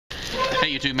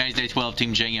Hey YouTube, Match Day 12,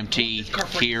 Team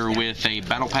JMT here with a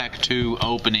Battle Pack 2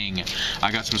 opening.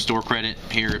 I got some store credit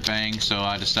here at Bang, so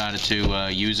I decided to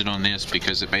use it on this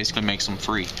because it basically makes them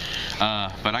free.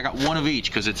 But I got one of each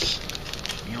because it's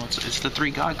the 3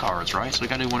 guide cards, right? So we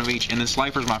gotta do one of each. And the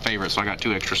Slifer's my favorite, so I got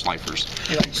 2 extra Slifers.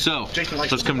 So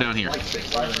let's come down here.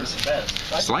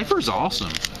 Slifer's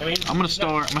awesome. I'm gonna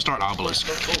start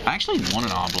Obelisk. I actually want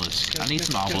an Obelisk. I need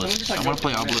some Obelisks. I want to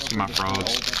play Obelisk in my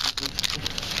frogs.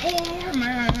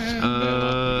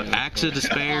 Axe of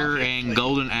Despair and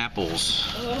Golden Apples.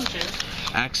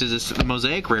 The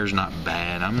Mosaic Rare's not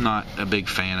bad. I'm not a big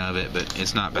fan of it, but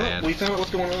it's not bad. We found out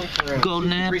what's going on for,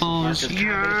 Golden Apples,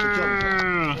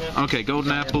 yeah! Okay,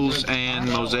 Golden Apples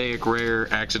and Mosaic Rare,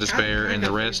 Axe of Despair, and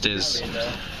the rest is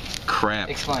crap.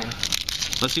 Explain.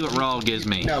 Let's see what Raw gives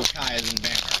me. No, Kai is in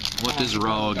banner. What does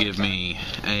Raw give me?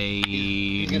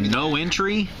 A no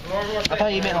entry I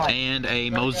thought you meant like and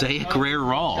a Mosaic Rare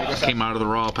Raw came out of the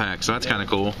Raw pack, so that's kind of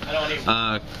cool.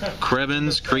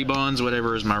 Krebons,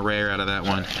 whatever is my rare out of that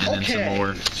one, and then some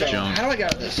more junk. How do I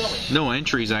get this? No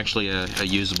entry is actually a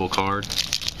usable card.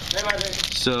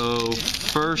 So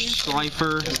first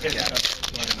Slifer,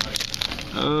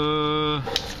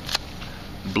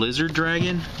 Blizzard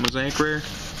Dragon, Mosaic Rare,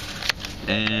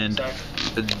 and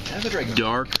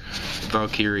Dark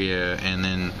Valkyria, and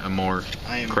then a more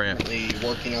crap.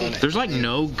 Working on There's like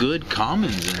no good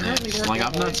commons in this. Like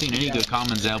I've not seen any good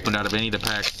commons opened out of any of the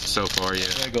packs so far yet.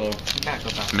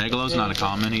 Megalo's not a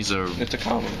common. It's a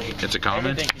common. It's a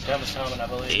common.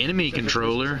 Enemy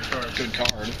Controller. Good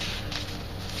card.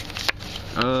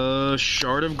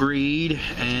 Shard of Greed,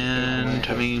 and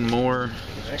I mean more.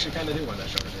 Actually, kind of do want that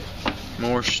Shard of Greed.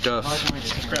 More stuff.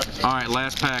 Alright,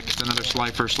 last pack. It's another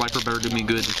Slifer. Slifer better do me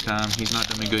good this time. He's not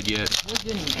done me good yet.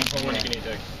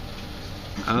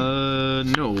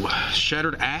 No.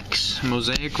 Shattered Axe,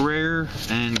 Mosaic Rare,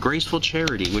 and Graceful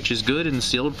Charity, which is good in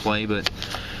sealed play, but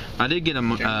I did get a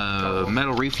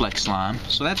Metal Reflex Slime,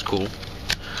 so that's cool.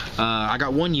 I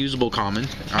got one usable common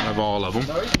out of all of them.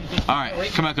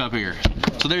 Alright, come back up here.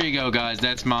 So there you go, guys.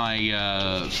 That's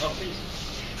my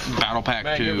Battle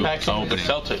Pack 2 opening.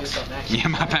 Yeah,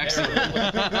 my packs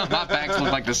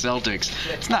look like the Celtics.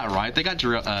 It's not right. They got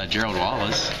Gerald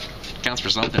Wallace. Counts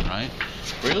for something, right?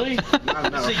 really?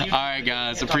 Alright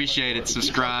guys, appreciate it.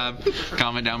 Subscribe,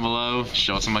 comment down below,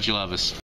 show us how much you love us.